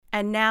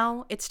And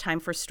now it's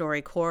time for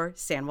StoryCorps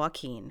San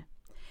Joaquin.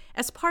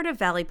 As part of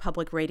Valley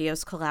Public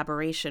Radio's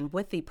collaboration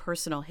with the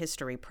Personal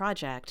History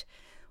Project,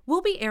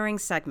 we'll be airing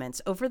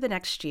segments over the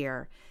next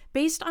year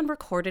based on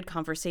recorded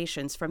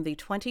conversations from the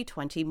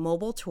 2020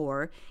 mobile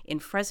tour in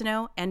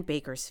Fresno and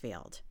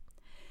Bakersfield.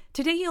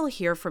 Today you'll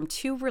hear from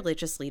two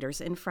religious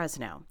leaders in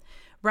Fresno,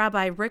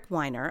 Rabbi Rick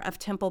Weiner of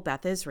Temple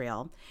Beth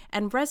Israel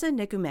and Reza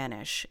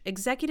Nigumanish,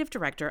 Executive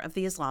Director of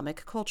the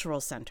Islamic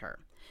Cultural Center.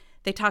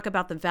 They talk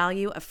about the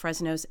value of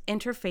Fresno's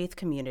interfaith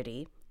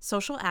community,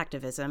 social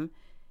activism,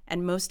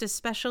 and most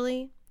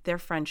especially, their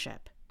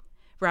friendship.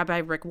 Rabbi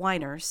Rick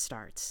Weiner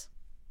starts.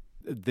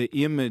 The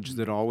image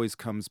that always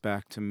comes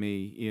back to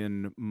me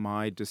in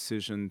my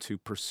decision to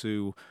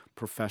pursue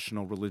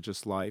professional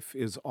religious life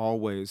is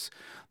always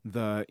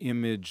the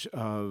image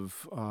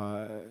of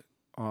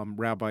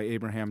Rabbi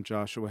Abraham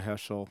Joshua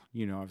Heschel.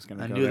 You know, I was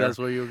going to go there. I knew that's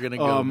where you were going to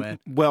go, man.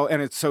 Well,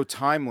 and it's so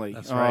timely.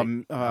 That's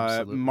right.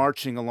 Absolutely.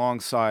 Marching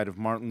alongside of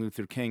Martin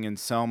Luther King in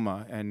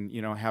Selma, and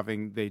you know,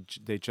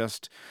 they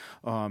just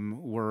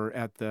were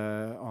at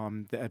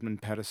the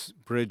Edmund Pettus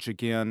Bridge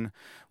again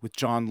with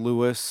John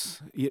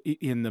Lewis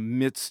in the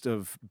midst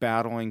of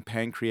battling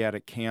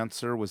pancreatic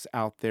cancer. Was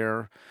out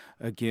there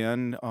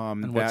again.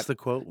 And what's the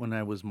quote? When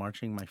I was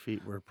marching, my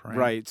feet were praying.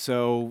 Right.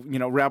 So you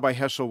know, Rabbi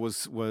Heschel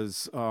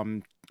was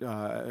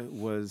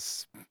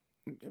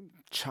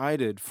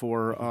chided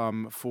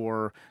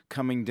for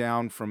coming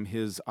down from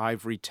his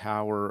ivory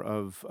tower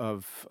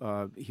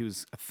of he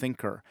was a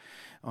thinker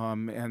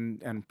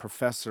and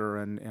professor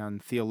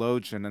and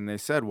theologian, and they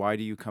said, why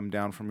do you come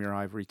down from your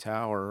ivory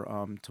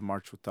tower to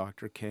march with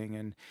Dr.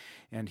 King?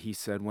 And he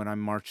said, when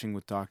I'm marching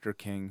with Dr.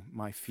 King,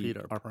 my feet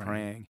are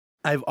praying.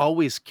 I've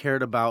always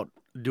cared about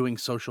doing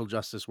social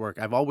justice work.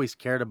 I've always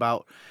cared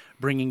about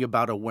bringing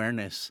about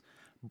awareness.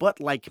 But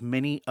like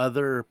many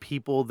other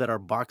people that are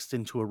boxed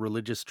into a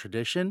religious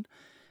tradition,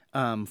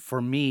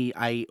 for me,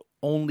 I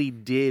only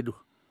did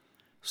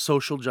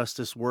social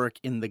justice work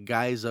in the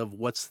guise of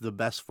what's the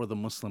best for the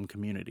Muslim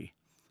community.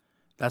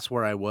 That's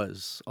where I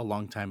was a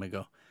long time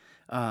ago.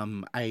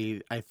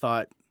 I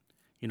thought,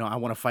 you know, I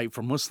want to fight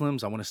for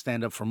Muslims. I want to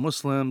stand up for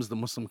Muslims. The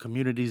Muslim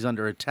community is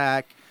under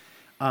attack.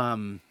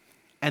 And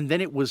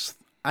then it was,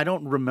 I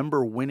don't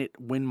remember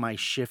when my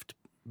shift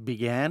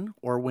began,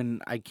 or when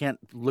I can't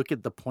look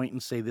at the point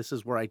and say this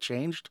is where I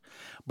changed,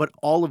 but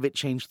all of it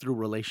changed through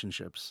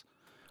relationships.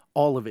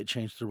 All of it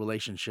changed through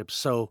relationships.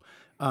 So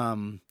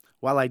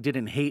while I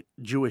didn't hate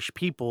Jewish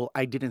people,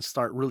 I didn't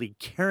start really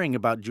caring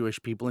about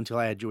Jewish people until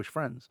I had Jewish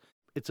friends.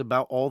 It's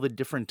about all the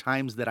different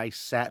times that I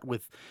sat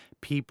with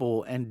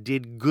people and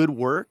did good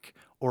work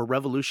or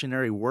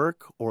revolutionary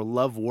work or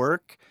love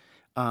work.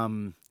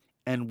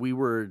 And we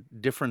were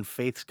different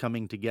faiths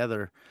coming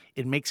together.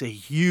 It makes a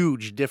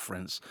huge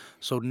difference.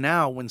 So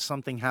now when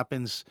something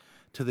happens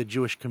to the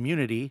Jewish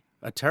community,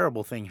 a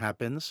terrible thing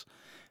happens,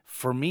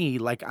 for me,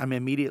 like, I'm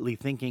immediately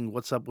thinking,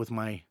 what's up with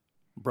my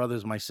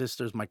brothers, my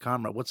sisters, my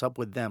comrade? What's up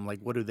with them? Like,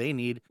 what do they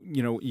need?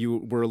 You know,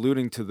 you were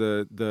alluding to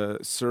the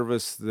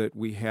service that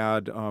we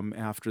had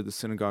after the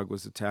synagogue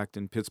was attacked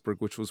in Pittsburgh,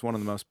 which was one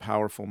of the most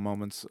powerful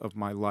moments of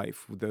my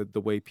life,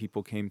 the way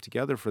people came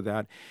together for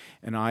that.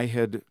 And I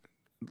had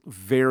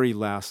very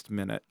last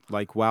minute,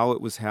 like while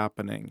it was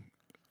happening,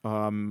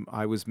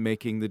 I was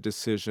making the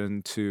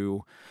decision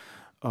to,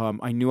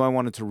 I knew I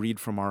wanted to read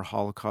from our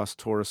Holocaust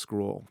Torah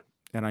scroll,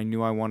 and I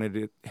knew I wanted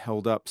it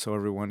held up so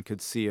everyone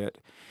could see it.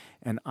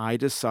 And I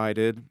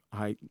decided,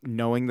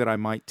 knowing that I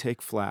might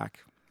take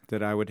flack,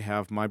 that I would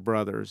have my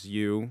brothers,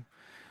 you,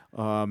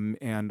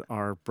 and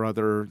our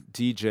brother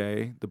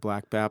DJ, the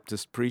Black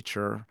Baptist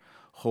preacher,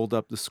 hold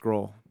up the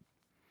scroll.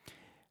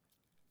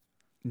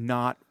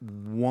 Not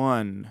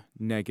one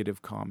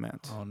negative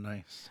comment. Oh,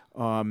 nice.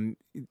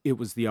 It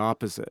was the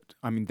opposite.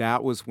 I mean,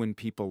 that was when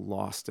people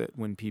lost it,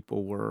 when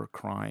people were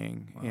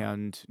crying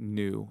and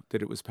knew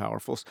that it was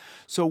powerful.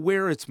 So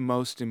where it's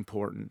most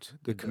important,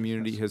 the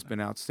community has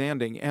been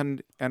outstanding.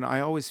 And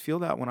I always feel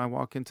that when I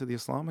walk into the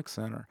Islamic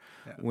Center,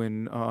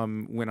 when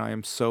I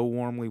am so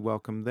warmly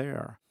welcomed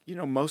there. You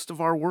know, most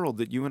of our world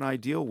that you and I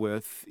deal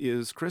with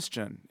is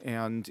Christian,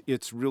 and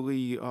it's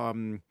really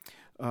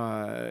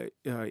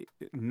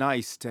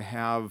nice to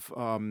have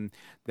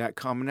that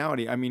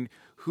commonality. I mean,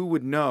 who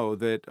would know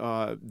that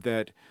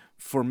that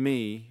for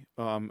me,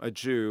 a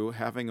Jew,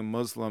 having a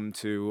Muslim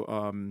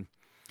to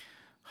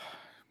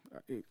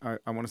I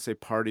want to say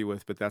party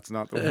with, but that's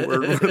not the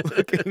word we're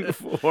looking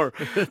for.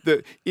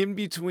 The in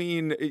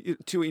between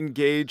to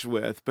engage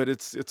with, but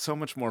it's so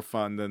much more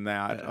fun than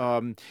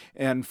that.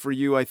 And for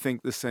you, I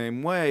think the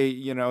same way.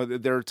 You know,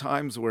 there are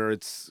times where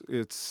it's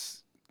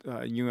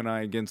you and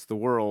I against the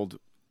world,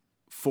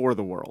 for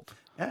the world.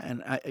 Yeah,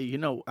 and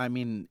I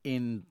mean,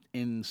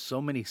 in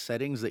so many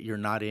settings that you're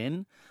not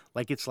in,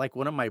 like, it's like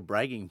one of my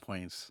bragging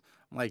points.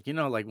 Like, you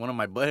know, like one of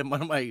my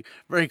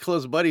very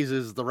close buddies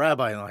is the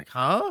rabbi. And I'm like,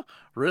 huh?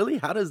 Really?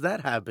 How does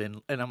that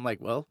happen? And I'm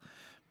like, well,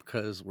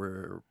 because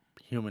we're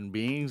human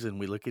beings and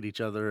we look at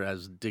each other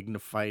as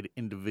dignified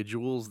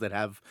individuals that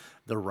have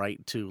the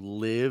right to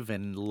live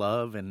and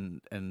love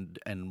and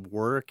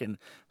work. And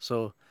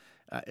so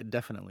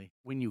Definitely.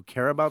 When you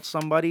care about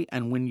somebody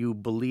and when you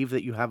believe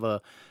that you have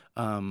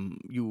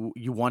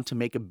you want to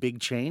make a big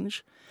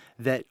change,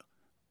 that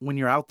when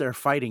you're out there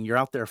fighting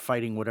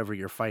whatever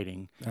you're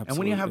fighting. Absolutely. And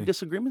when you have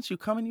disagreements, you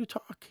come and you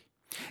talk.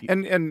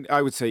 And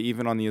I would say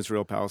even on the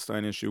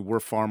Israel-Palestine issue, we're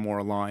far more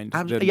aligned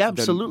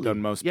absolutely.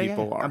 than most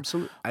people are.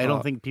 Absolutely. I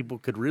don't think people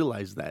could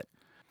realize that.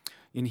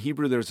 In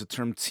Hebrew, there's a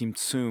term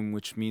tzimtzum,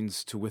 which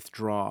means to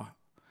withdraw,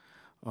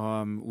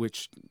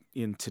 which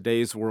in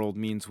today's world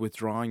means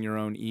withdrawing your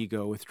own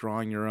ego,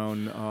 withdrawing your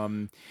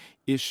own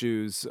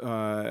issues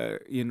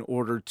in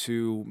order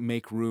to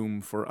make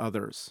room for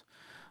others.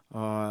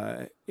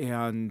 And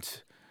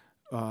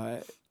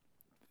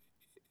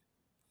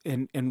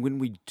when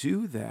we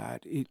do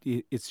that,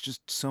 it's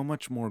just so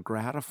much more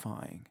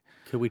gratifying.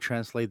 Could we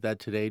translate that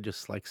today?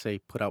 Just like say,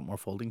 put out more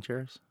folding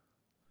chairs?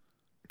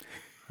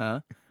 Huh?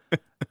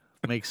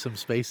 Make some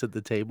space at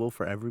the table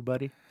for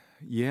everybody?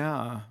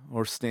 Yeah,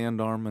 or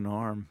stand arm in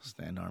arm.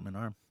 Stand arm in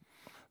arm.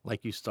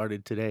 Like you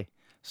started today.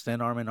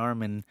 Stand arm in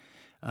arm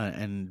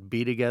and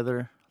be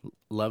together,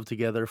 love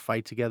together,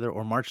 fight together,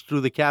 or march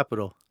through the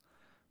Capitol.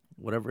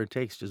 Whatever it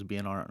takes, just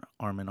being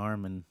arm in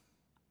arm and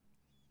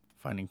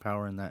finding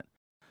power in that.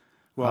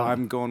 Well,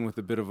 I'm going with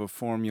a bit of a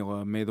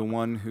formula. May the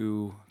one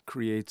who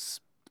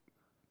creates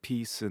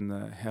peace in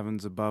the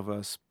heavens above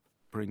us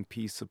bring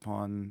peace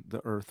upon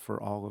the earth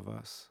for all of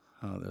us.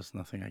 Oh, there's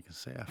nothing I can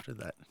say after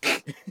that.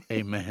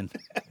 Amen.